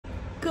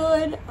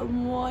Good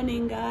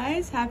morning,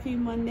 guys. Happy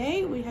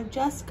Monday. We have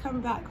just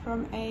come back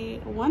from a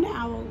 1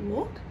 hour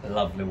walk. A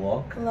lovely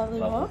walk. Lovely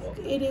walk.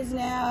 It is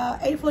now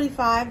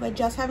 8:45. We're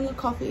just having a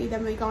coffee,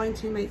 then we're going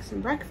to make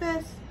some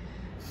breakfast.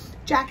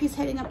 Jack is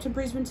heading up to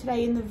Brisbane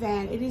today in the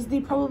van. It is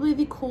probably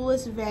the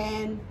coolest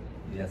van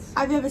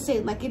I've ever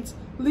seen. Like, it's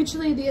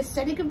literally, the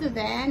aesthetic of the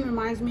van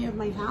reminds me of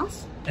my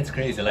house. It's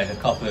crazy, like a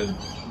couple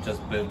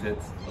just built it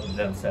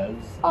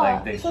themselves. Oh,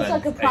 like they so it's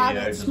like a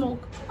private small...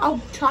 I'll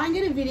try and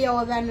get a video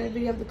of that and a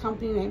video of the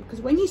company name,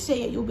 because when you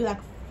see it, you'll be like,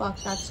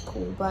 fuck, that's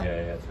cool. But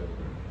yeah, it's really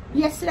cool.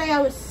 Yesterday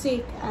I was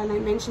sick, and I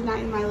mentioned that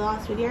in my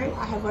last video.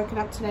 I have woken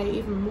up today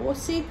even more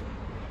sick,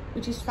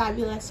 which is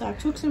fabulous. So I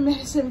took some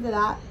medicine for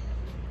that.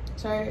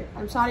 So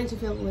I'm starting to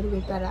feel a little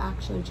bit better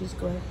actually, which is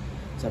good.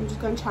 So I'm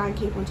just going to try and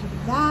keep on top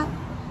of that.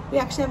 We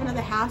actually have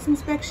another house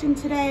inspection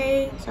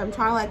today. So I'm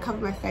trying to like cover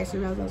my face. I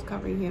realized I was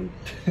covering him.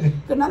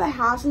 Got another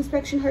house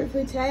inspection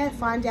hopefully today. I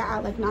find out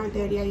at like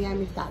 9:30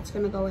 a.m. if that's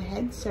going to go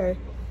ahead. So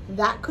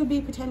that could be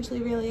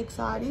potentially really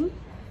exciting.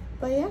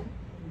 But yeah,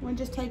 we're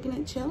just taking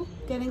it chill,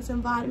 getting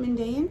some vitamin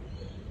D in.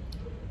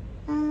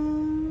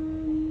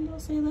 And I'll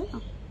see you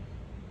later.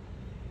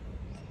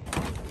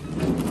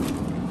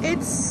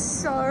 It's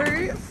so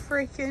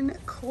freaking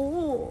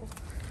cool.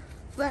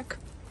 Like,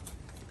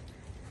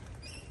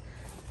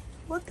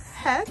 what the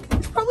heck?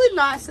 It's probably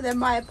nicer than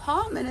my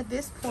apartment at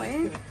this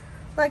point.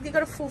 Like, they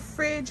got a full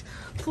fridge,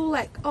 full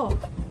like,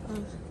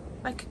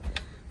 like,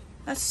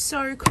 that's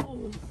so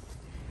cool.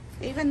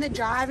 Even the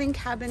driving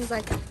cabins,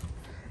 like,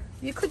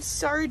 you could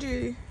so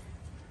do,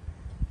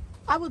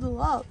 I would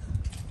love.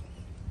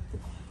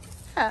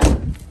 Yeah,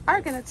 I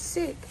reckon it's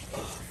sick.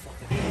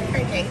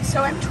 Okay,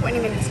 so I'm 20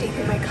 minutes deep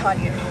in my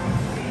cardio.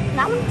 And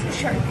I wanted to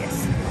show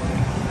this.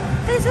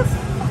 There's a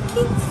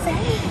fucking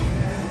fan.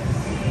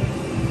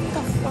 What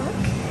the fuck?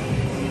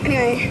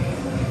 Anyway,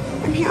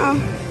 I'm here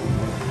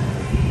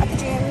at the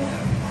gym.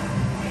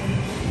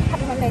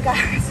 Happy Monday,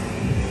 guys.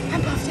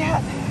 I'm puffed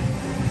out.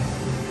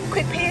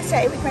 Quick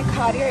PSA with my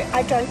cardio.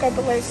 I don't go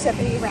below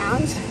 70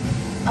 rounds.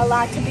 I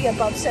like to be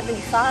above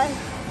 75.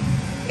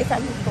 If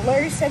I'm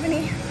below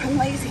 70, I'm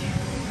lazy.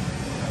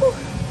 Whew.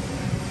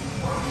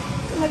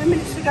 11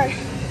 minutes to go.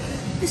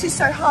 This is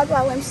so hard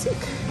while I'm sick.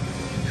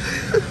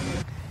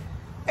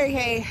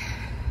 Okay,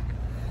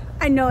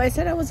 I know I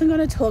said I wasn't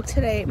going to talk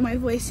today. My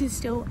voice is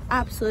still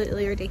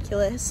absolutely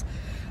ridiculous,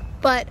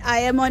 but I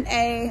am on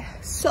a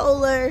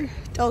solo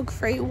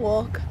dog-free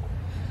walk.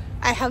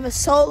 I have a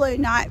solo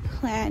night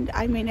planned.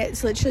 I mean,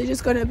 it's literally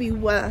just going to be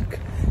work.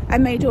 I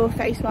may do a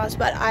face mask,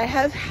 but I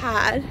have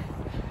had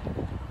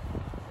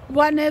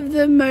one of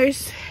the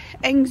most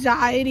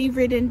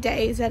anxiety-ridden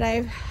days that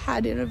I've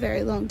had in a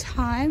very long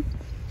time.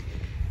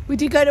 We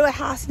did go to a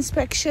house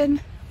inspection.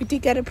 We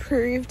did get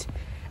approved,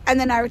 and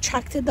then I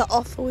retracted the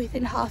offer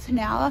within half an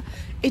hour.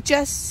 It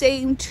just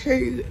seemed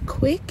too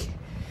quick.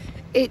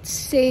 It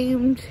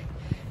seemed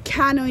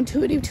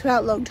counterintuitive to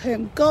our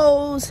long-term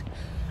goals.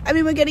 I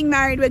mean, we're getting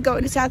married, we're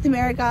going to South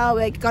America,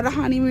 we got a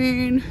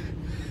honeymoon.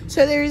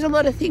 So there is a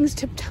lot of things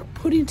to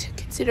put into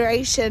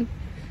consideration.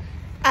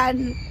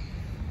 And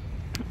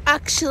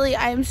actually,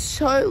 I am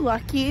so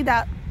lucky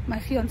that my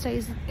fiance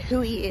is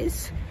who he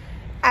is.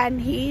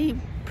 And he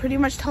pretty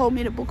much told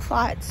me to book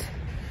flights,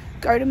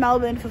 go to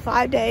Melbourne for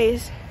 5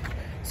 days.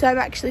 So I'm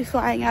actually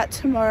flying out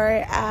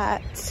tomorrow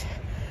at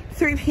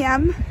 3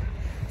 p.m.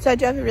 So I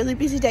do have a really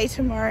busy day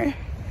tomorrow.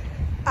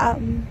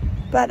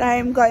 But I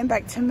am going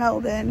back to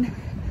Melbourne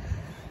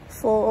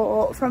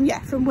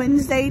from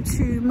Wednesday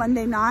to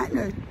Monday night.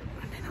 No,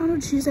 Monday night or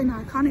Tuesday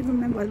night. I can't even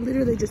remember. I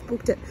literally just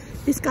booked it.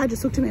 This guy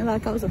just looked at me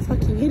like I was a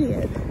fucking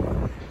idiot.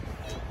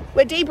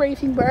 We're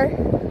debriefing,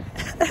 bro.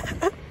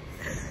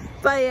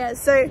 But yeah,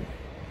 so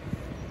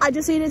I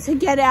just needed to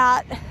get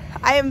out.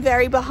 I am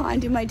very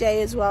behind in my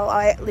day as well.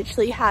 I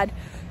literally had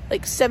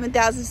like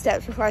 7,000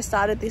 steps before I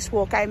started this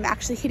walk. I'm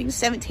actually hitting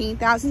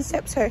 17,000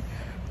 steps, so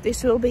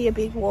this will be a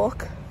big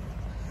walk.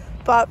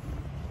 But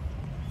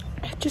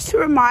just a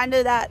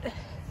reminder that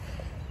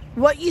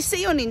what you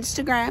see on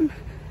Instagram,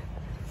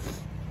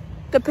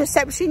 the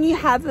perception you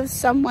have of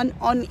someone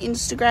on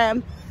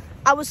Instagram,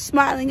 I was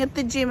smiling at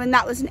the gym and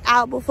that was an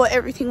hour before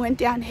everything went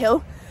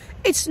downhill.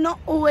 It's not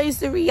always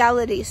the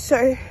reality.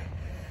 So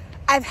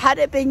I've had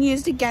it been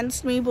used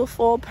against me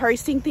before,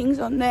 posting things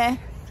on there,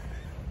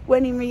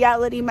 when in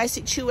reality my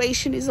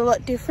situation is a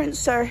lot different.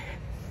 So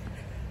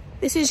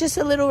this is just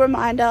a little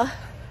reminder.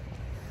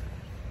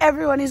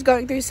 Everyone is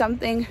going through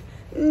something.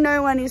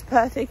 No one is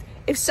perfect.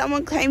 If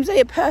someone claims they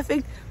are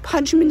perfect,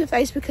 punch them in the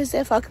face because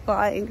they're fucking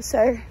lying.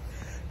 So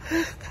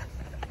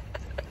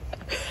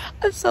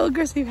I'm so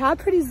aggressive. How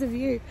pretty is the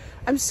view?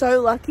 I'm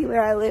so lucky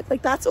where I live.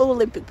 Like, that's all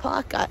Olympic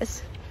Park,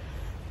 guys.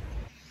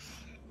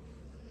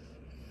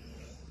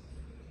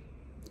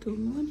 Good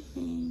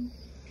morning.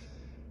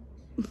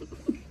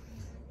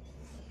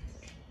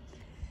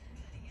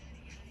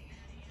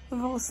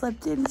 We've all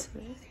slept into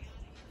it.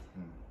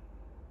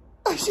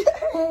 Oh shit!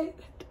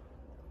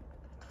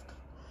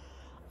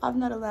 I'm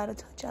not allowed to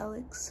touch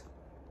Alex.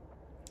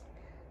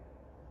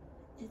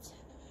 It's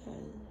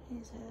hers.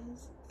 His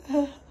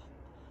hers.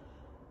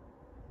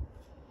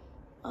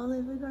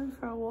 Oliver going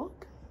for a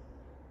walk?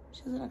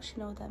 She doesn't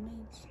actually know what that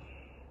means.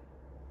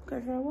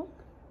 Go for a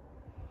walk?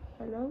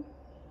 Hello?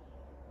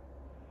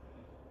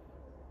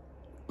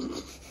 Are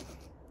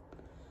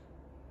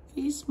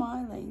you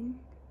smiling?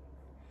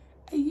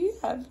 Are you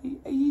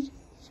happy? Are you just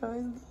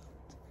showing love?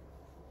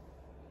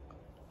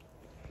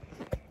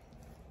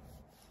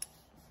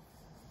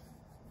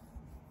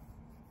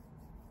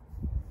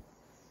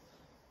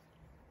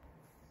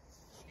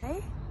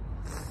 Okay.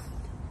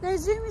 No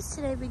Zoomers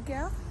today, big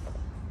girl.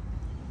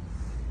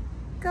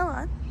 Go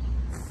on.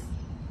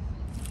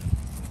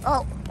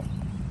 Oh,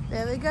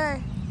 there we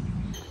go.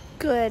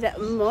 Good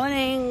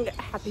morning.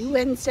 Happy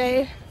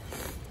Wednesday.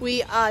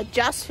 We are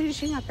just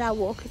finishing up our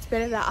walk. It's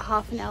been about a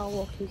half an hour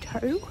walk in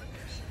tow.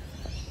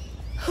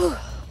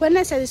 When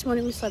I say this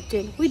morning we slept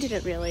in, we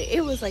didn't really.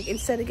 It was like,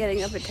 instead of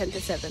getting up at 10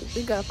 to 7,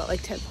 we got up at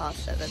like 10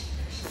 past 7.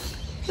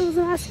 It was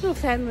a nice little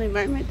family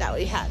moment that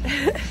we had.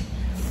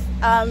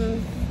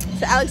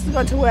 So Alex has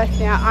gone to work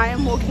now. I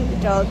am walking the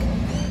dog.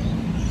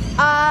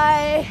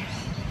 I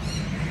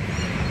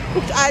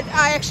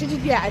actually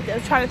did, yeah, I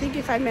was trying to think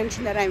if I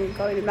mentioned that I'm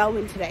going to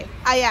Melbourne today.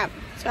 I am.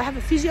 So I have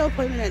a physio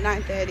appointment at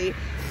 9:30.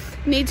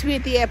 Need to be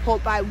at the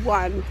airport by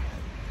 1.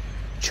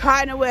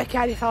 Trying to work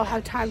out if I'll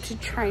have time to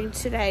train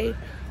today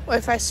or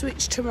if I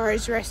switch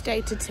tomorrow's rest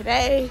day to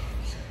today.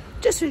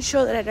 Just to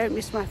ensure that I don't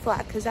miss my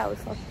flight, because that would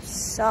fucking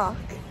suck.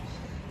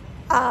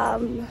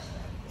 In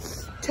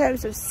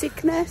terms of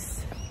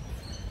sickness,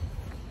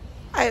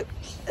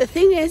 the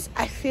thing is,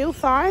 I feel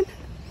fine.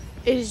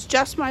 It is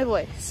just my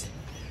voice.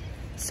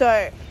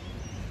 So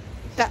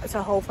that's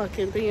a whole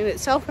fucking thing in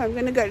itself. I'm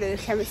going to go to the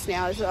chemist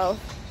now as well.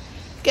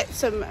 Get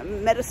some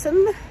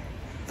medicine.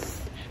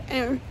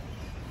 And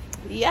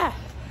yeah,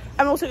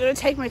 I'm also going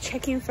to take my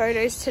check-in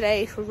photos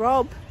today for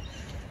Rob,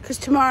 because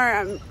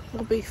tomorrow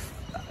will be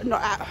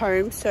not at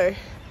home, so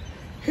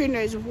who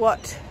knows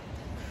what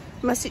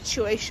my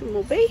situation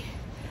will be.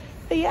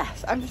 But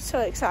yes, I'm so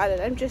excited.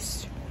 I'm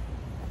just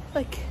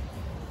like,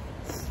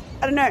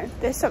 I don't know,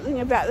 there's something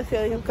about the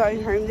feeling of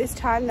going home this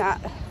time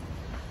that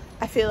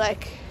I feel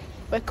like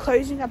we're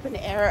closing up an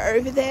era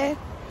over there.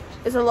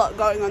 There's a lot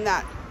going on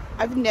that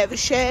I've never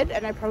shared,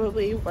 and I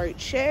probably won't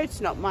share.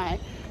 It's not my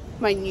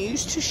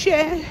news to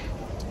share.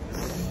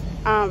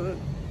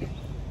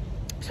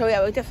 So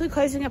yeah, we're definitely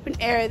closing up an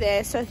era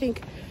there. So I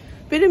think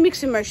a bit of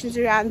mixed emotions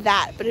around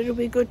that, but it'll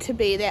be good to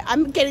be there.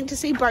 I'm getting to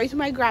see both of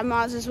my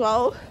grandmas as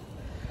well.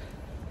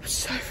 I'm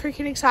so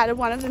freaking excited.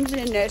 One of them's in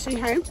a nursing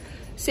home.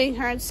 Seeing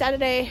her on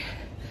Saturday,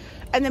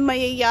 and then my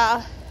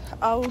yaya,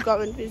 I will go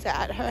and visit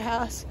at her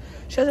house.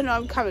 She doesn't know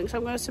I'm coming, so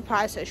I'm going to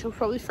surprise her. She'll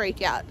probably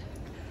freak out.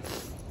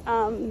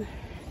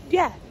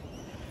 Yeah,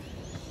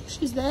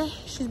 she's there.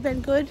 She's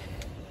been good.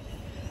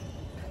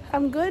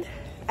 I'm good.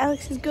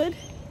 Alex is good.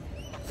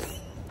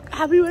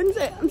 Happy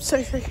Wednesday. I'm so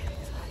freaking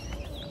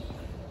excited.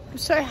 I'm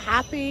so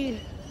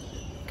happy.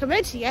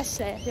 Compared to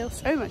yesterday, I feel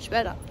so much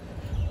better.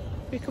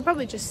 You could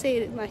probably just see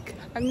it in, like,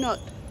 I'm not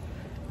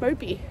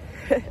mopey.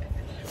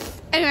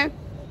 Anyway,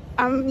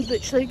 I'm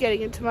literally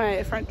getting into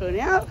my front door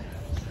now.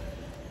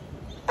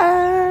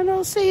 And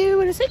I'll see you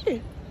when I see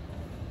you.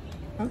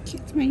 I'll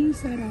kick my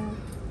knees that off.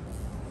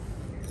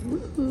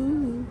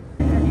 Woohoo.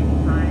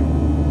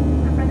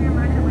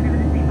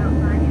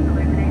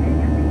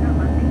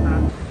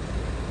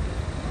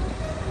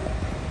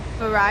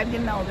 Arrived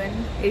in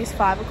Melbourne. It is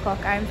 5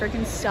 o'clock. I am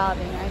freaking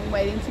starving. I'm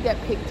waiting to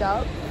get picked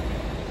up,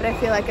 but I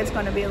feel like it's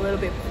going to be a little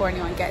bit before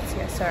anyone gets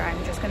here, so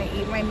I'm just going to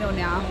eat my meal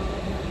now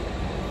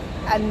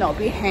and not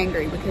be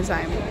hangry, because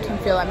I can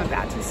feel I'm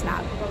about to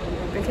snap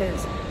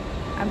because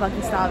I'm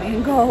fucking starving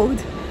and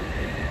cold.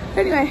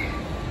 Anyway,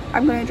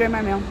 I'm going to enjoy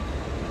my meal.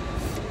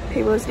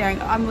 People are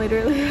staring. I'm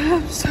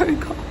so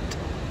cold.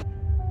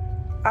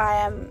 I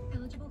am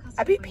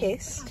a bit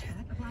pissed.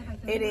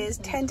 It is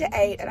 10 to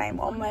 8 and I'm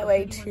on my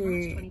way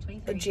to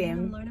the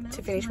gym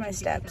to finish my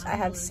steps. I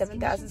have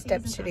 7,000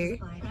 steps to do,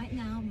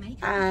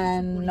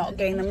 and not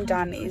getting them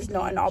done is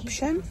not an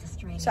option.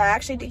 So I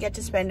actually did get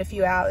to spend a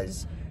few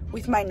hours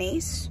with my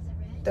niece.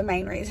 The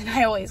main reason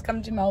I always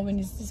come to Melbourne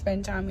is to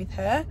spend time with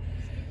her.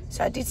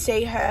 So I did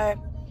see her,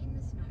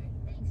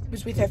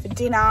 was with her for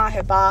dinner,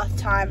 her bath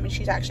time, and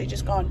she's actually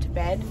just gone to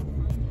bed.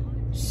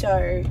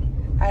 So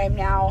I am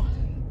now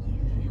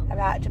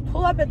about to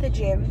pull up at the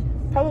gym.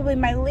 Probably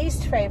my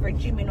least favourite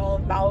gym in all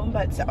of Melbourne,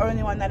 but it's the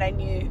only one that I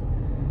knew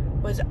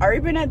was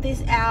open at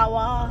this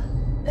hour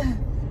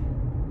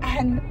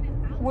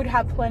and would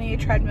have plenty of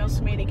treadmills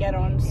for me to get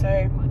on.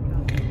 So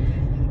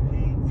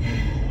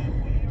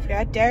if you're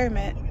at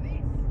Derrimut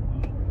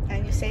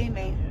and you see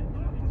me,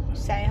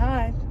 say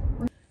hi.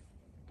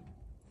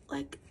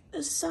 Like,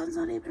 the sun's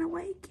not even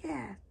awake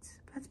yet.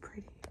 That's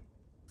pretty.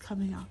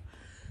 Coming up.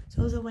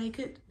 So I was awake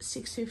at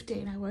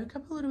 6:15. I woke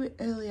up a little bit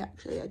early,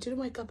 actually. I didn't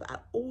wake up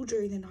at all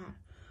during the night.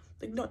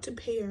 Like, not to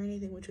pee or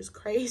anything, which was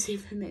crazy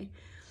for me.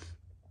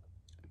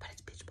 But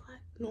it's pitch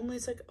black. Normally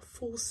it's like a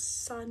full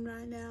sun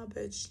right now,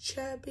 birds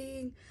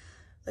chirping.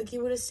 Like,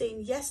 you would have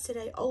seen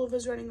yesterday,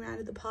 Oliver's running around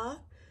at the park.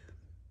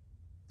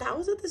 That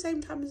was at the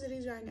same time as it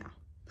is right now.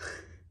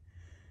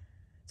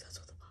 So it's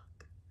what the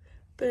fuck.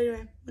 But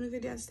anyway, I'm gonna go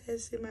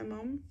downstairs, see my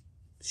mum,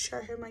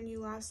 show her my new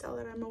lifestyle,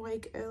 that I'm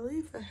awake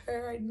early. For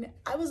her,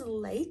 I was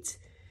late.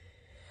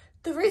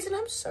 The reason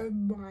I'm so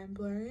mind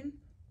blown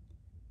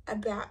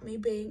about me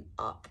being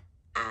up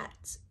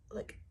at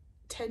like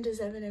 10 to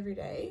 7 every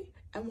day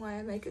and why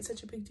I make it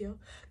such a big deal.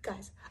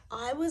 Guys,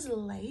 I was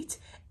late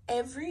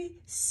every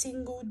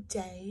single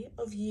day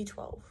of year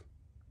 12.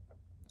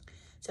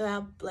 So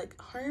our like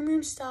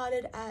homeroom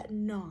started at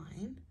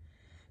 9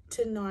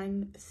 to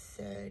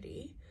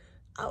 9:30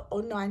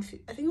 or 9,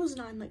 I think it was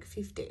 9 like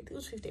 15. I think it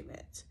was 15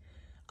 minutes.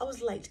 I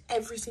was late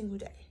every single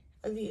day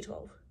of year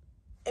 12,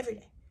 every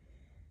day,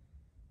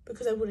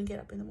 because I wouldn't get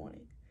up in the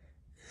morning.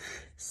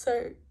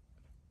 So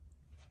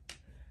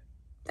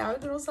now we're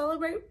gonna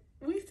celebrate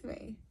with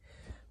me.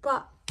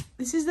 But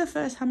this is the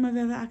first time I've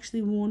ever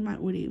actually worn my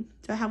hoodie.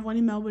 So I have one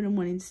in Melbourne and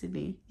one in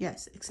Sydney.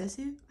 Yes,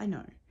 excessive, I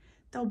know.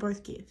 They were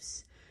both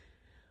gifts.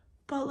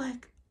 But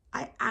like,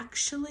 I'm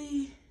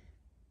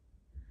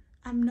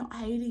not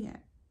hating it.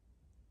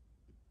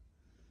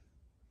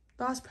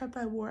 Last prep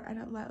I wore it and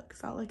it like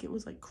felt like it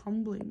was like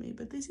crumbling me,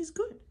 but this is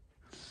good.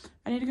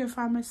 I need to go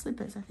find my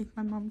slippers. I think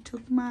my mum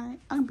took my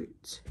Ugg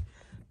boots.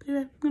 But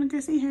anyway, I'm gonna go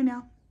see her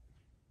now.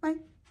 Bye.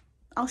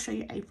 I'll show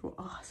you April.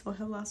 Oh, I saw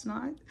her last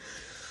night.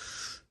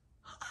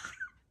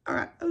 All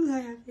right, I'm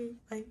so happy.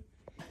 Bye.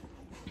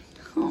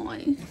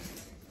 Hi.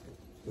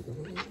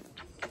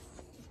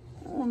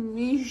 I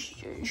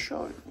missed you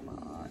so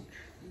much.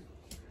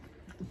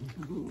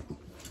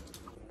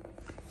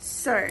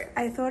 So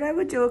I thought I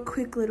would do a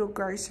quick little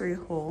grocery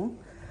haul,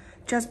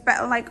 just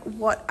like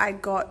what I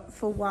got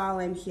for while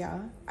I'm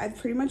here. I've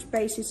pretty much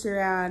based this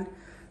around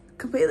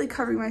completely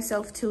covering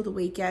myself till the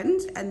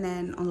weekend, and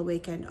then on the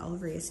weekend I'll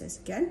reassess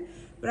again.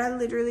 But I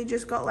literally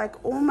just got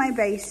like all my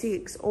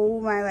basics, all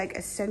my like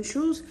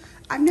essentials.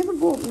 I've never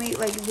bought meat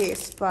like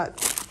this,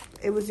 but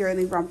it was the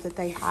only rump that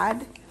they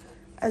had.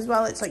 As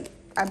well, it's like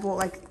I bought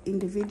like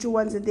individual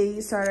ones of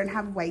these so I don't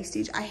have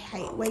wastage. I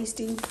hate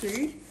wasting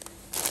food.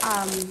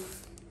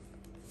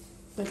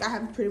 Like I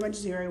have pretty much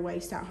zero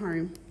waste at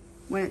home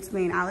when it's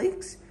me and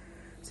Alex.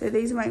 So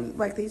these are my,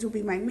 like these will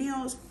be my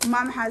meals.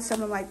 Mum has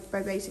some of like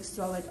my basics as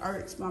well, like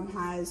oats. Mum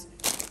has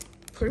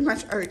pretty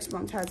much oats.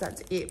 Mum has,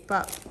 that's it.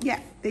 But yeah,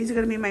 these are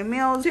gonna be my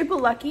meals. Super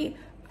lucky.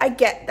 I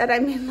get that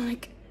I'm in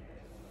like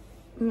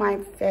my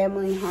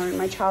family home,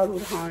 my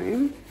childhood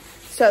home.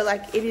 So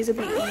like it is a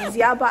bit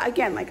easier, but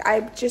again, like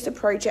I just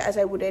approach it as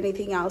I would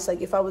anything else.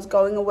 Like if I was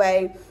going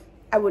away,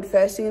 I would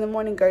first thing in the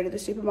morning go to the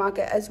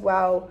supermarket as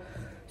well.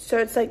 So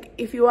it's like,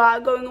 if you are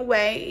going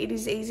away, it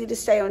is easy to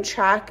stay on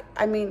track.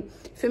 I mean,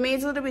 for me,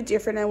 it's a little bit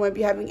different. I won't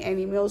be having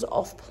any meals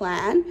off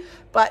plan.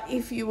 But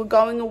if you were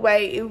going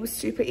away, it was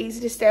super easy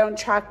to stay on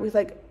track with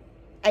like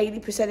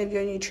 80% of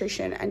your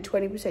nutrition and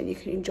 20% you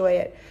can enjoy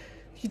it.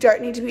 You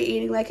don't need to be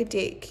eating like a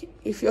dick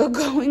if you're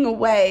going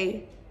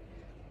away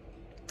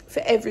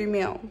for every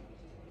meal.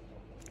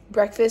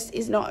 Breakfast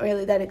is not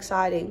really that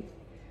exciting.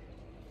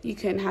 You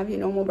can have your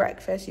normal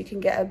breakfast. You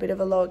can get a bit of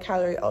a lower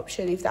calorie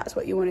option if that's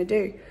what you want to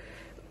do.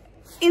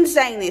 In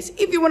saying this,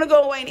 if you want to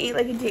go away and eat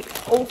like a dick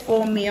all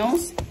 4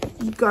 meals,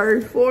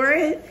 go for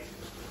it.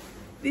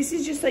 This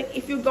is just like,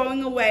 if you're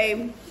going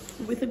away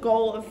with a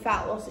goal of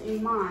fat loss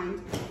in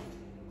mind,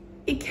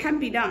 it can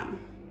be done.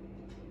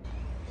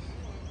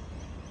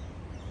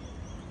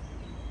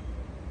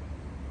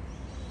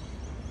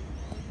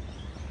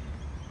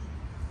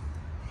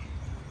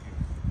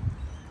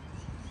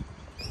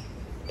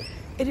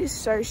 It is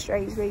so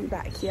strange being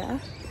back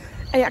here.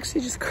 I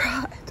actually just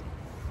cried.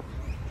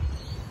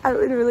 I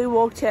literally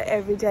walked here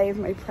every day of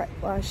my prep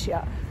last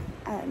year,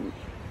 and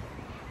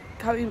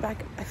coming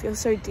back, I feel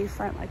so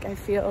different. Like I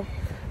feel,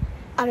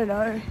 I don't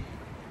know,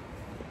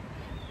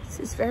 it's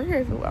just very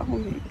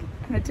overwhelming,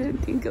 and I didn't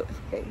think it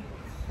would be.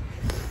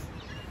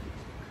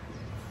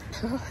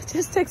 I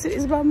just texted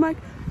his mum, like,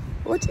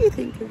 what do you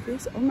think of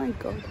this? Oh my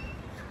God.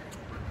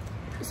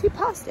 Is he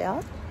passed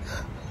out?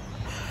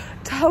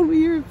 Tell me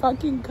you're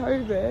fucking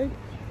COVID.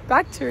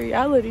 Back to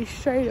reality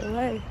straight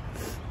away.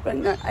 But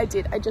no, I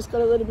did. I just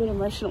got a little bit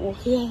emotional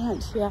walking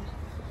around here.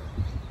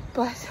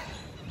 But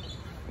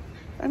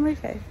I'm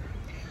okay.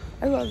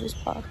 I love this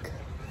park.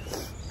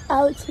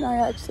 Alex and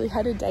I actually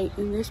had a date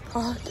in this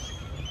park.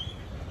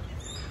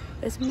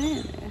 There's a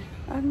man there.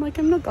 I'm like,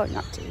 I'm not going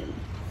up to him.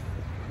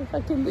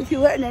 If you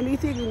learn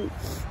anything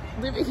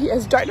living here,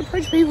 is don't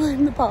approach people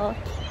in the park.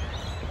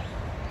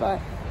 But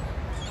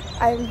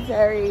I'm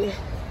very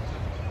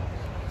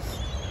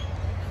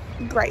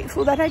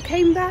grateful that I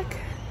came back.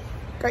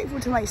 Grateful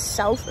to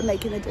myself for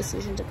making the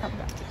decision to come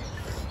back.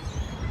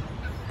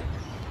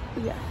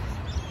 Yeah.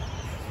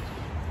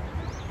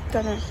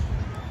 Don't know.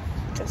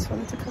 Just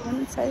wanted to come on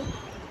and say,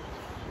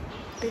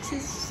 this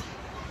is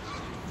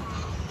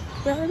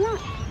where I'm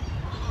at.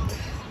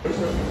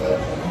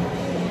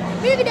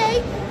 Movie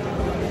day!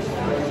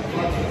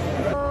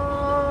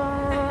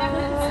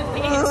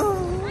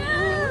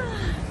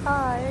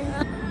 Hi.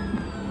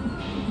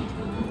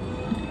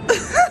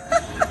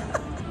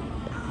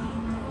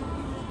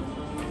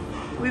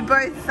 We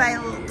both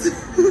failed.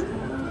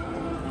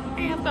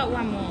 I have got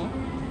one more.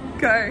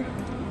 Go.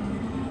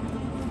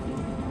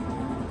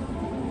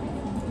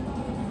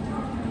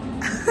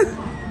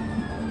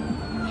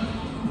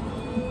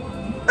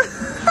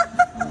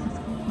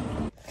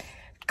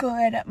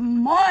 Good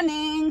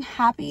morning,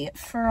 happy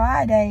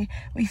Friday.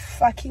 We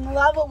fucking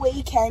love a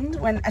weekend,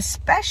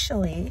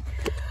 especially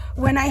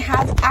when I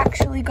have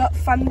actually got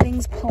fun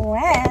things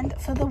planned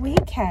for the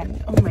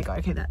weekend. Oh my god,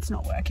 okay, that's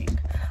not working.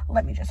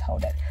 Let me just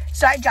hold it.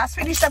 So I just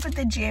finished up at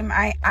the gym.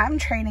 I am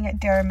training at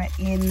Derrimut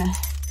in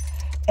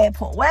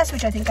Airport West,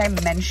 which I think I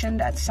mentioned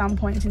at some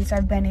point since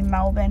I've been in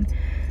Melbourne.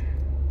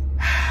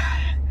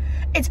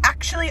 It's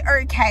actually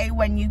okay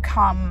when you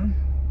come,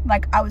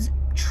 like I was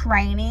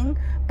training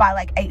by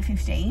like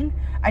 8:15.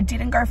 I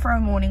didn't go for a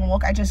morning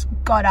walk. I just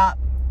got up,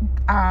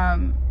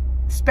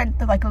 spent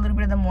like a little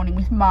bit of the morning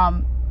with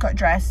mum, got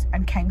dressed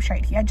and came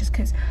straight here just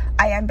because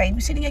I am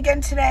babysitting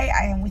again today.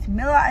 I am with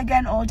Miller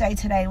again all day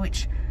today,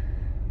 which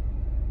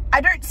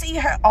I don't see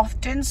her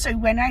often, so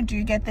when I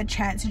do get the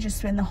chance to just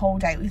spend the whole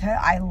day with her,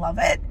 I love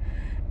it.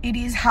 It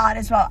is hard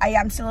as well. I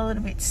am still a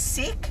little bit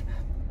sick.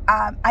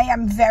 I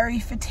am very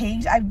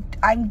fatigued.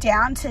 I'm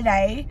down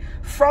today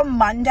from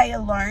Monday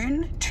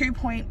alone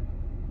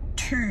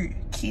 2.2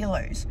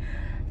 kilos.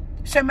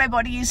 So my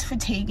body is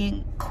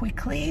fatiguing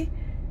quickly.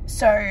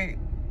 So,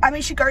 I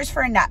mean, she goes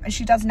for a nap and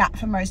she does nap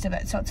for most of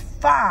it, so it's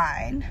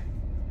fine.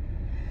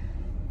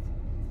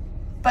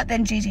 But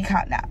then Gigi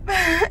can't nap.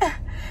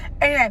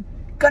 Anyway,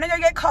 gonna go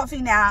get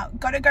coffee now.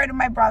 Gotta go to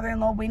my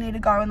brother-in-law. We need to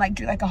go and like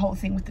do like a whole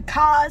thing with the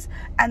cars.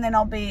 And then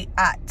I'll be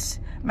at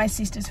my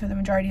sister's for the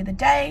majority of the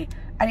day.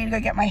 I need to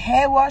go get my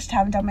hair washed.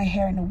 Haven't done my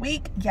hair in a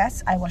week.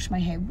 Yes, I wash my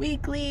hair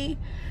weekly.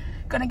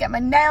 Gonna get my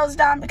nails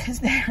done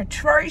because they're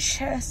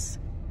atrocious.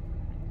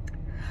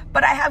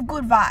 But I have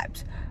good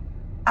vibes.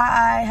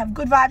 I have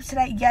good vibes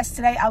today.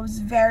 Yesterday, I was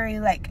very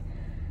like,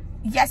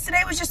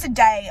 yesterday was just a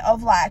day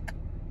of like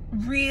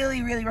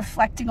really, really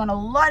reflecting on a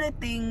lot of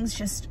things,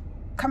 just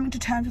coming to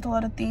terms with a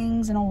lot of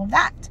things and all of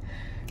that.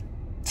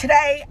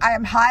 Today, I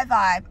am high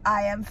vibe.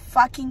 I am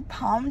fucking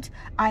pumped.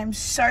 I am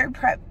so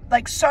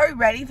so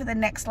ready for the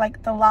next,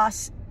 like the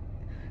last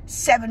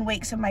 7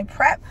 weeks of my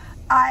prep.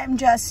 I'm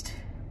just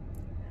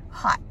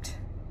hyped.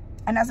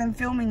 And as I'm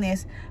filming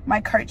this, my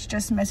coach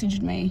just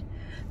messaged me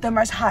the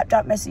most hyped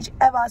up message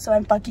ever, so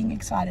I'm fucking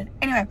excited.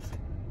 Anyway,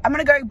 I'm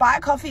gonna go buy a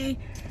coffee,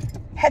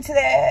 head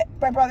to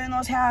my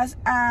brother-in-law's house,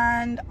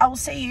 and I will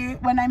see you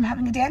when I'm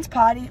having a dance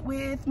party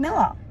with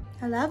Miller.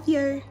 I love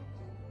you.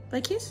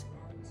 Blow kiss?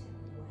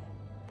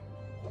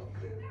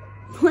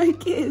 Blow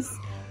kiss.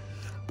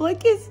 Blow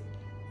kiss.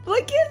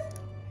 Blow kiss.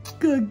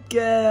 Good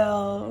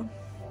girl.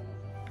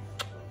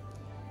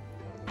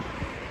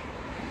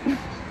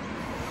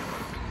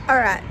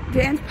 Alright,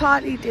 dance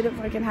party didn't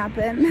fucking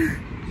happen.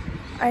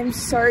 I'm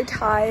so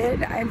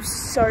tired. I'm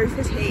so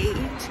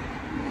fatigued.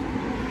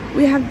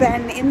 We have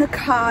been in the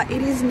car.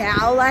 It is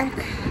now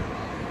like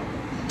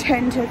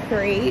 10 to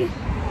 3.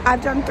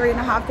 I've done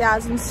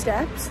 3,500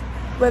 steps.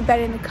 We've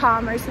been in the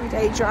car most of the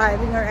day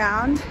driving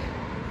around.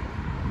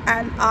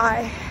 And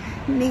I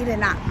need a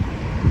nap.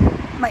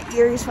 My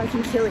ear is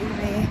fucking killing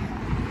me.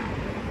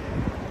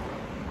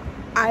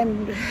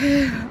 I'm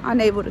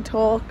unable to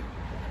talk.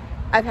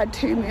 I've had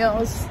 2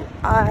 meals.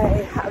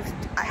 I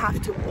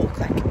have to walk,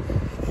 like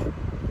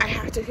I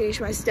have to finish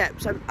my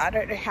steps. I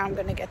don't know how I'm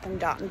gonna get them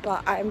done,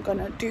 but I'm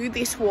gonna do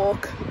this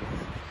walk,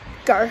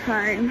 go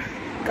home,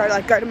 go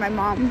to my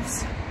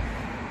mum's,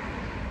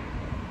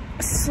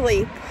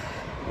 sleep,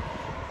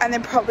 and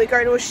then probably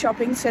go to a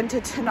shopping centre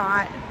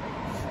tonight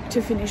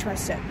to finish my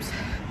steps.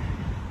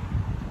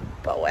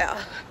 But wow,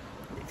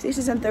 if this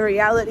isn't the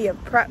reality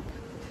of prep,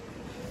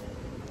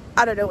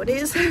 I don't know what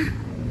is.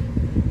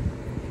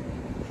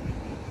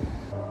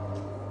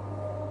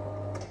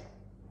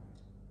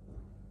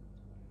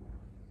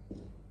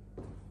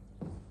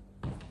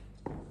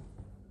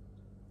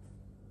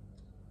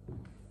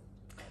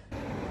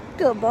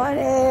 Good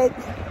morning.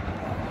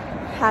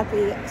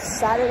 Happy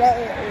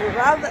Saturday.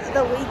 Love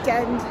the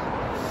weekend.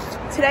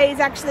 Today is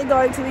actually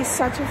going to be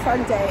such a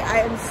fun day. I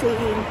am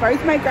seeing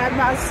both my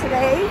grandmas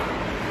today.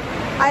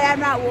 I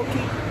am out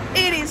walking.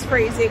 It is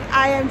freezing.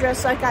 I am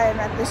dressed like I am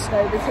at the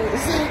snow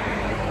because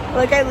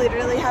like I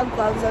literally have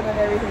gloves on and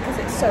everything because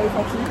it's so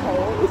fucking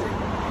cold.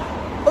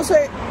 Also,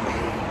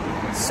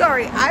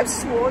 sorry, I've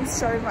sworn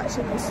so much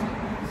in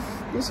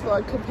this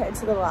vlog compared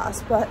to the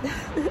last, but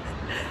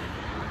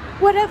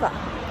whatever.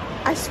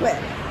 I swear,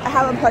 I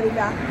haven't potty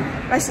now.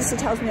 My sister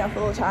tells me off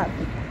all the time.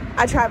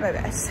 I try my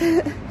best.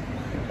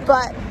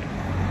 But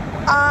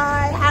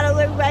I had a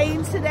little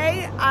rain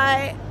today.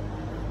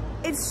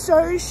 It's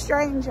so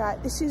strange,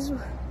 right? This is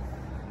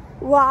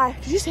why.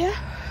 Did you see her?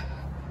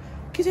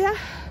 Can you see her?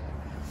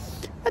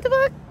 What the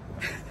fuck?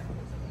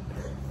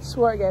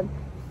 Swore again.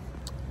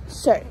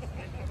 So,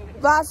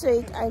 last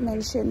week I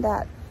mentioned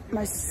that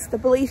the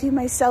belief in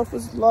myself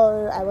was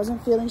low. I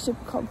wasn't feeling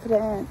super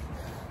confident.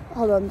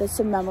 Hold on, there's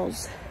some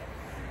mammals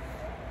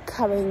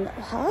coming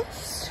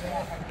past.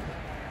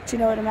 Do you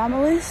know what a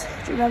mammal is?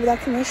 Do you remember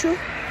that commercial?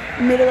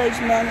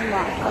 Middle-aged man in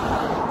white.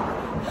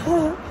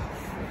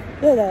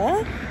 There they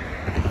are.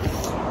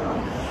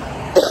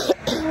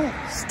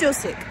 Still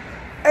sick.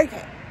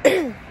 Okay.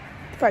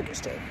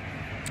 Focus team.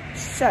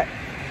 So,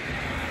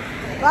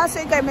 last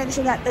week I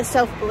mentioned that the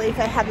self-belief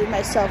I have in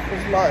myself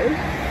was low.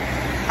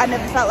 I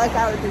never felt like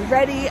I would be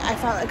ready. I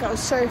felt like I was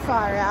so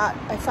far out.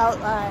 I felt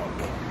like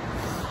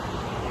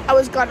I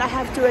was gonna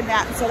have to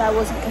announce that I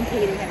wasn't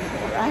competing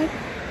anymore, right?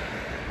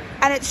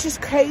 And it's just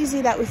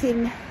crazy that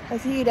within a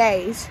few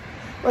days,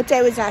 what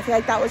day was that? I feel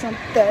like that was on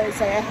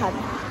Thursday. I had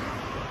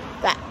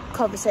that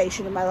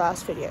conversation in my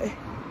last video,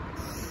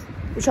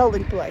 which I'll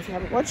link below if you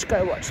haven't watched.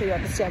 Go watch so you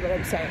understand what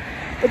I'm saying.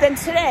 But then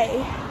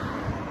today,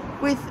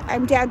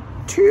 I'm down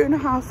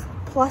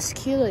 2.5+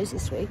 kilos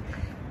this week,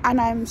 and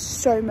I'm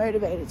so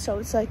motivated. So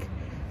it's like,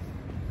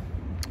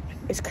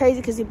 it's crazy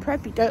because in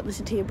prep you don't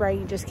listen to your brain,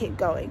 you just keep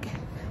going.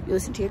 You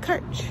listen to your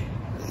coach.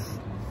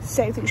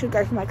 Same thing should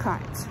go for my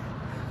clients.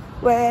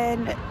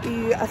 When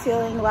you are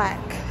feeling like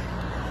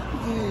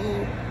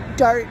you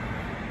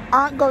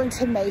aren't going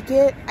to make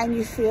it and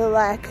you feel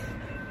like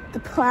the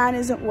plan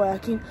isn't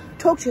working,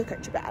 talk to your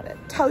coach about it,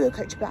 tell your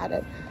coach about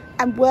it,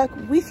 and work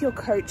with your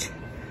coach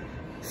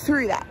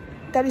through that.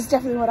 That is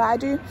definitely what I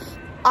do.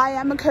 I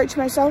am a coach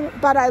myself,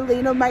 but I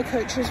lean on my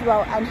coach as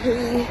well. And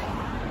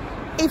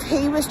if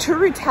he was to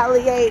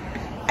retaliate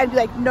and be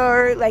like,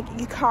 no, like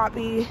you can't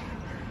be,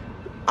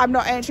 I'm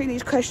not answering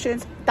these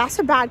questions, that's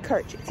a bad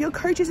coach. If your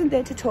coach isn't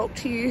there to talk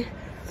to you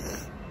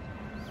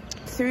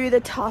through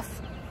the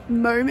tough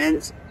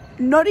moments,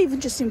 not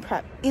even just in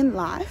prep, in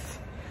life,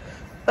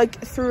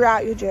 like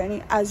throughout your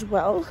journey as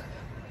well,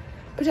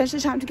 potentially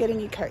time to get a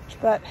new coach.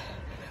 But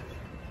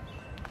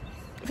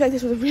I feel like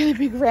this was a really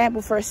big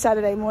ramble for a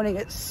Saturday morning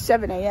at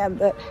 7 AM,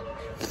 but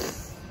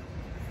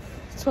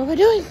that's what we're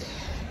doing.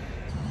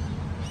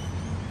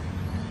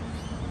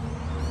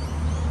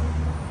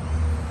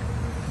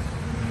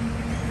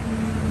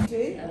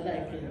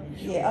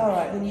 Yeah, all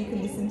right, then you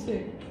can listen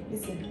too.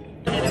 Listen.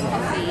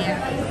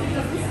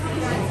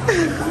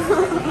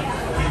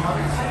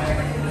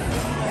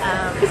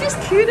 This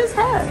is cute as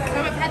heck.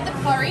 So we've had the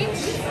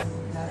porridge.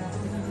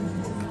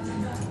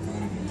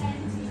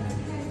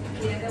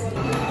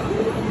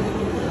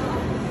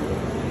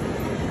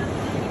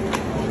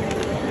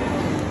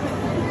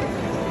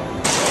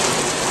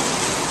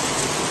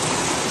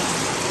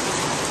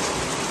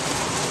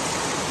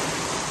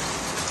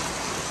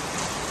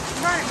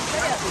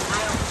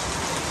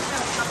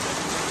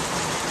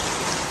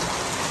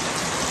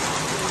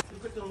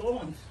 Look at the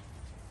lawns.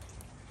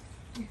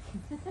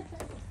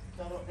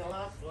 The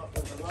last lot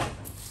was the last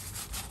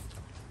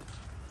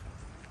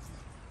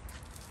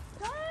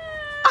one.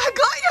 I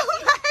got you,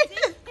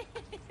 mate.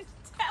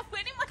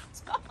 Where did my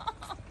top?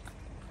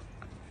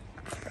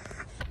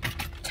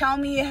 Tell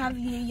me you have a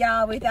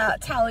ya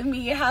without telling me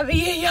you have a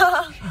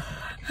ya.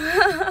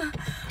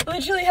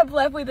 Literally have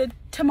left with a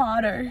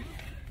tomato.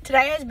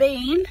 Today has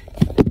been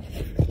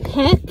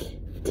hectic.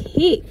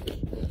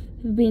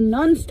 It's been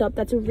non-stop.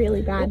 That's a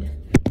really bad.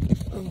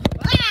 Oh.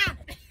 Ah!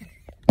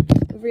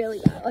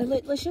 Really bad.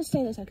 Like, let's just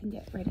say this. I can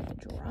get ready to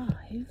drive.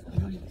 I'm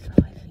not even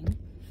driving.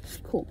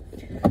 Cool.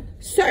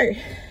 So,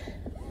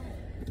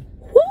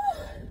 whew,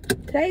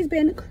 today's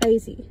been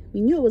crazy.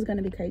 We knew it was going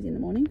to be crazy in the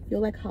morning.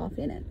 You're like half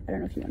in it. I don't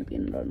know if you want to be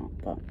in it or not,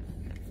 but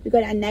we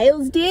got our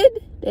nails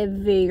did. They're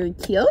very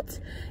cute.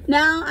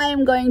 Now I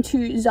am going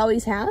to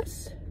Zoe's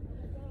house.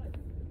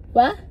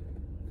 What?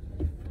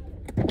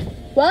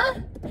 What?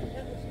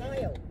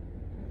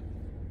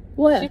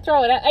 What? You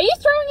throw it at, are you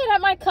throwing it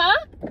at my car?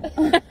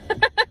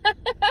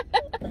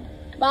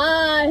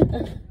 Bye.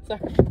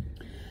 Sorry.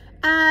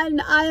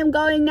 And I am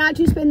going now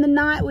to spend the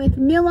night with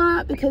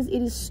Miller because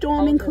it is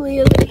storming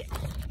clearly.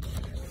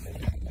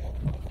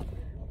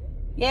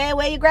 Yeah,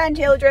 where your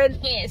grandchildren?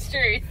 Yeah,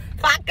 Stu.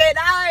 Fucking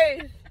oh!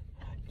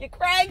 Your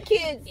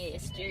grandkids. Yeah,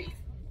 Stu.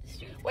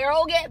 We're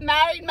all getting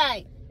married,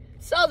 mate.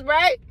 Soz, bro.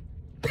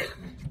 This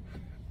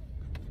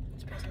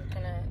person's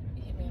gonna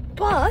hit me.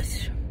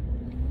 But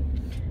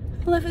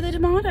I left with a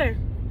tomato.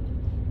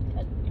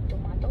 A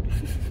tomato.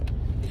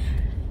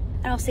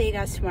 And I'll see you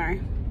guys tomorrow.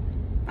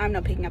 I'm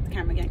not picking up the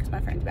camera again because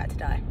my friend's about to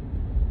die.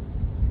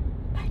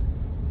 Bye.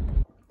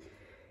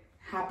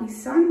 Happy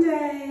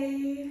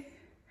Sunday.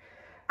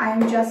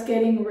 I'm just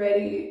getting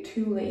ready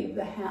to leave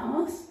the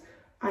house.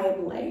 I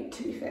am late,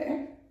 to be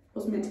fair. I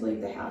was meant to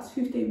leave the house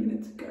 15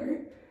 minutes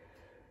ago.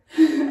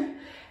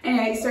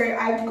 Anyway, so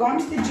I've gone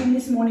to the gym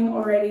this morning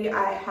already.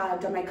 I have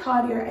done my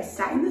cardio. I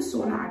sat in the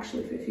sauna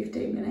actually for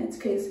 15 minutes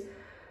because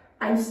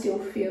I'm still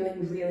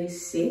feeling really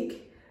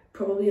sick.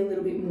 Probably a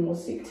little bit more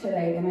sick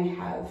today than I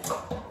have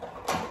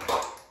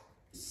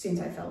since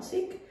I fell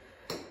sick.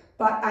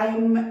 But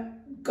I'm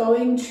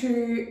going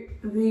to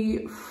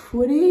the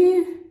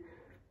footy.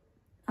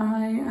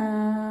 I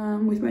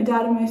am with my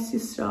dad and my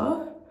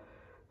sister.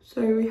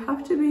 So we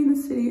have to be in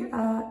the city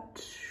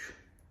at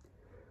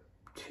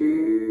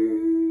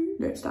 2,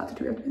 no, it starts at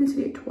 2, we have to be in the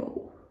city at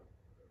 12.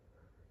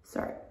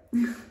 Sorry.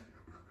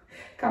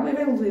 Can't believe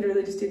I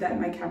literally just did that in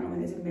my camera when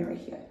there's a mirror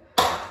here.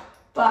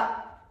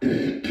 But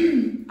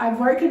I've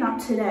woken up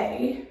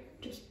today,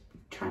 just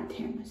trying to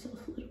tan myself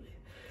a little bit,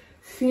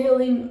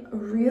 feeling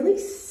really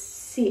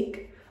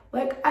sick.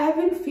 Like I have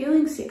been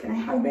feeling sick and I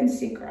have been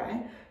sick,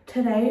 right?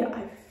 Today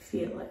I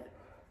feel it.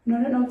 And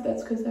I don't know if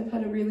that's because I've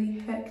had a really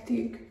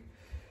hectic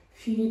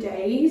few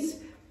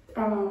days.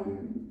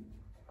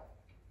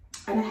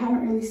 and I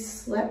haven't really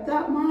slept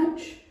that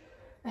much.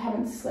 I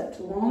haven't slept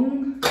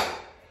long.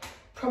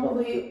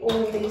 Probably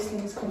all of these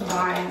things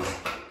combined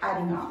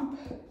adding up.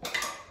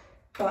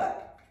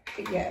 But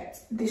yeah,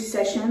 this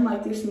session,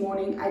 like this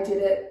morning, I did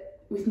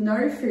it with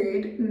no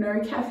food, no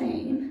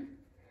caffeine.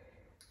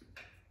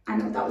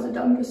 And that was a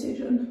dumb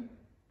decision.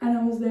 And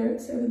I was there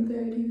at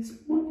 7:30 this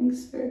morning,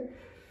 so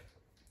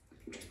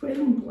just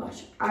putting on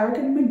blush. I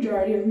reckon the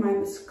majority of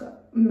my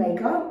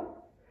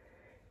makeup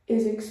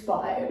is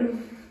expired.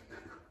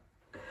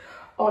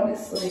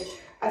 Honestly,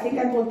 I think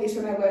I bought this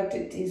when I worked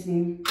at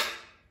Disney.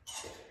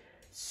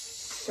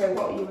 So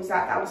what year was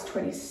that? That was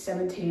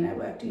 2017, I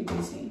worked in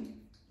Disney.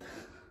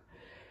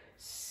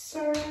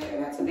 So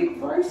that's a bit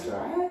gross,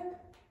 right?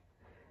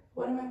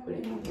 What am I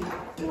putting on here?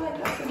 I feel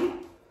like that's enough.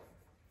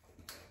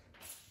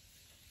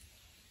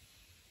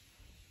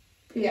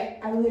 Yeah,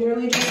 I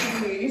literally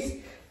just used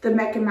the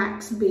Mecca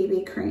Max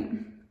BB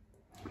cream.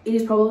 It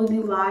is probably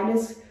the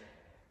lightest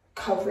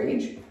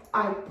coverage.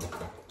 I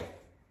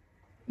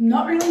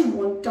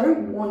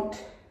don't want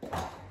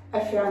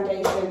a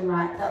foundation,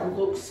 right, that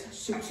looks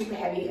super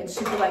heavy and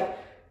super like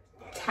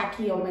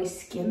tacky on my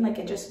skin. Like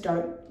I just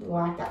don't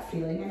like that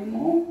feeling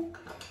anymore.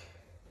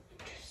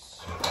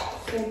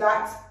 So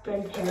that's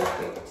been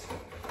perfect.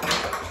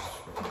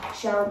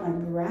 Shower my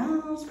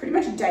brows pretty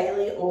much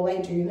daily. All I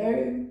do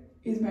though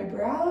is my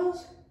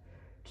brows.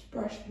 Just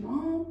brush them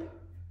up.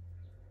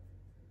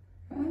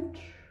 Right.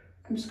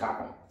 And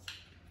mascara.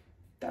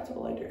 That's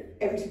all I do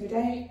every single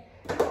day.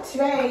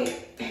 Today,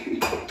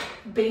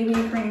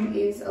 BB cream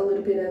is a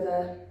little bit of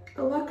a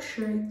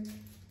luxury.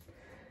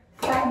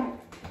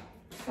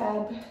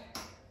 Fab.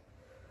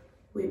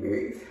 We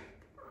move.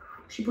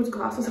 She puts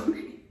glasses on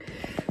me.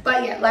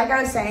 But yeah, like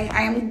I was saying,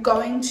 I am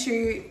going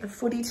to the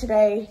footy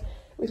today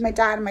with my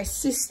dad and my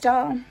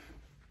sister.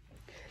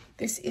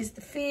 This is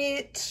the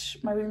fit.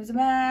 My room's a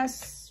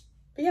mess.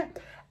 But yeah,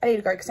 I need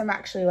to go because I'm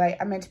actually late.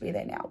 I'm meant to be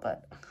there now,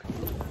 but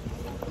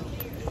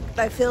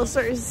I feel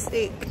so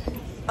sick.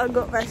 I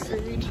got my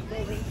food,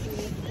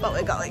 but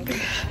we're going.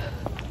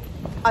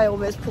 I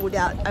almost pulled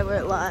out, I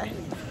won't lie,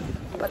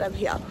 but I'm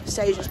here.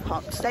 Stage is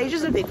pumped. Stage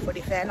is a big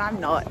footy fan. I'm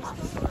not.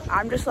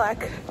 I'm just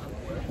like,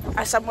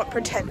 I somewhat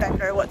pretend I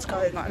know what's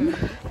going on.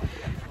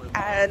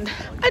 And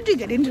I do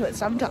get into it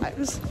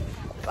sometimes,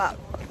 but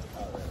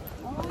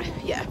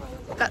yeah,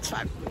 that's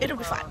fine. It'll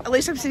be fine. At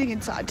least I'm sitting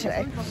inside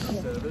today.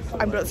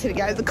 I'm not sitting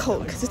out in the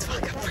cold because it's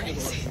fucking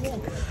freezing.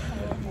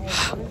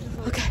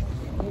 Okay,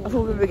 I'll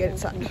probably get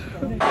inside.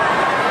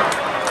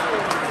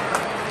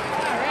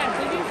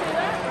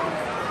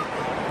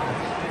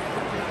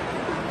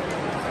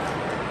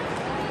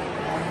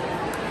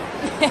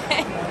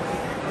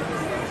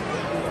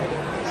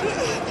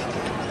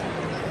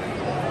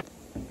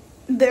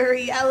 The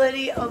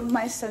reality of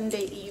my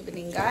Sunday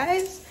evening,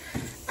 guys.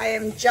 I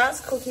am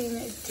just cooking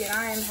dinner.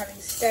 I am having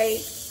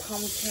steak,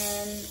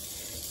 pumpkin,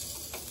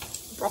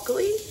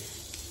 broccoli,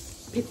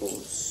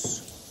 pickles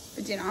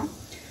for dinner.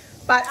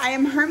 But I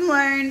am home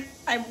alone.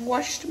 I've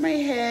washed my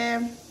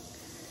hair.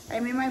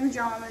 I'm in my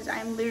pajamas.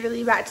 I'm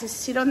literally about to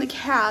sit on the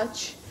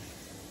couch,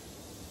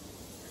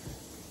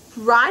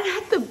 right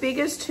at the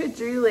biggest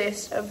to-do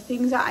list of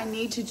things that I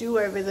need to do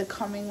over the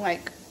coming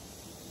like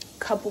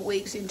couple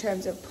weeks in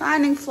terms of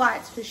planning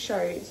flights for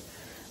shows,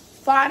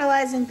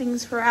 finalizing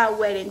things for our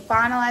wedding,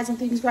 finalizing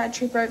things for our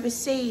trip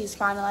overseas,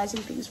 finalizing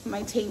things for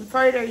my team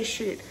photo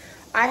shoot.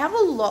 I have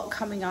a lot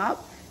coming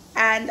up,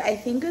 and I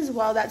think as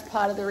well that's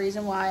part of the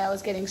reason why I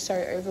was getting so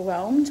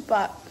overwhelmed.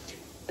 But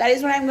that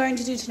is what I'm going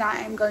to do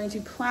tonight. I'm going to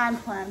plan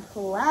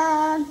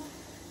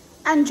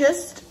and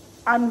just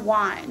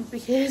unwind,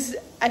 because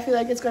I feel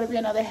like it's going to be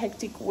another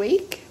hectic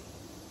week.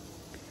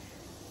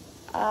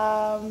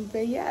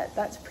 But yeah,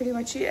 that's pretty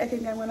much it. I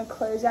think I'm going to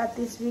close out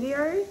this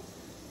video.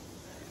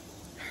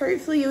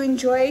 Hopefully you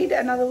enjoyed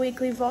another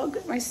weekly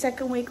vlog, my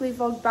second weekly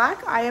vlog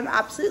back. I am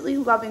absolutely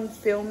loving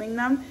filming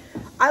them.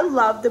 I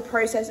love the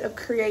process of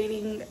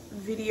creating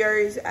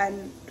videos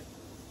and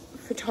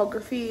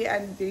photography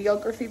and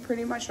videography,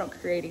 pretty much. Not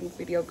creating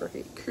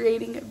videography,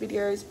 creating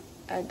videos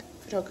and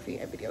photography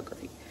and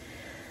videography.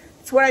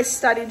 It's what I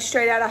studied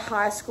straight out of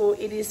high school.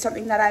 It is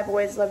something that I've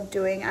always loved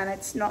doing, and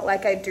it's not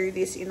like I do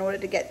this in order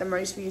to get the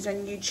most views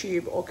on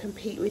YouTube or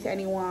compete with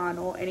anyone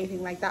or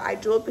anything like that. I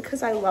do it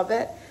because I love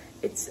it.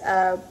 It's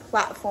a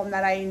platform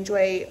that I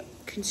enjoy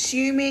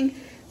consuming.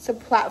 It's a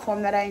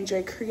platform that I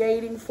enjoy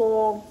creating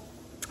for.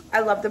 I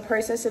love the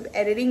process of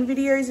editing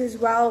videos as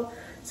well.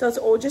 So it's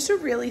all just a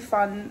really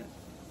fun,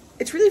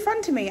 it's really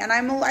fun to me. And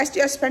I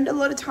spend a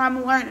lot of time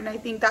alone, and I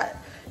think that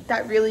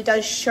really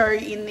does show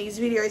in these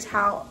videos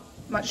how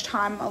much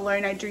time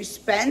alone I do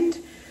spend.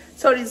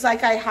 So it is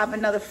like I have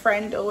another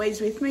friend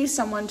always with me,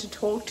 someone to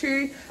talk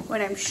to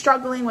when I'm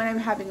struggling, when I'm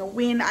having a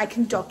win. I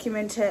can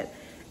document it,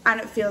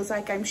 and it feels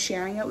like I'm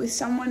sharing it with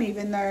someone,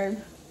 even though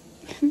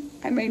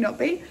I may not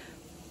be.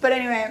 But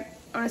anyway,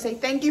 I want to say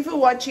thank you for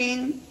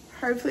watching.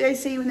 Hopefully I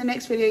see you in the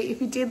next video. If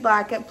you did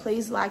like it,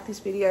 please like this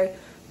video.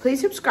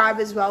 Please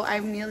subscribe as well.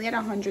 I'm nearly at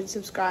 100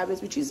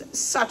 subscribers, which is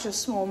such a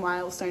small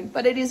milestone,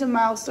 but it is a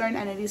milestone,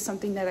 and it is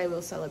something that I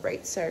will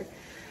celebrate. So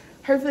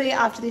hopefully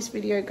after this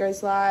video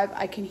goes live,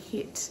 I can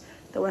hit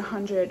the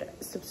 100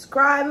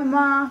 subscriber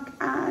mark,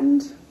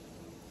 and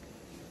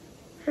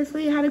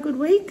hopefully you had a good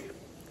week.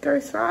 Go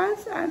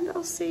thrive, and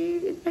I'll see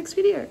you in the next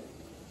video.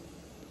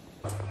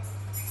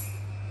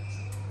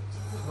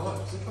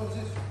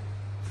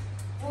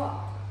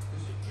 What?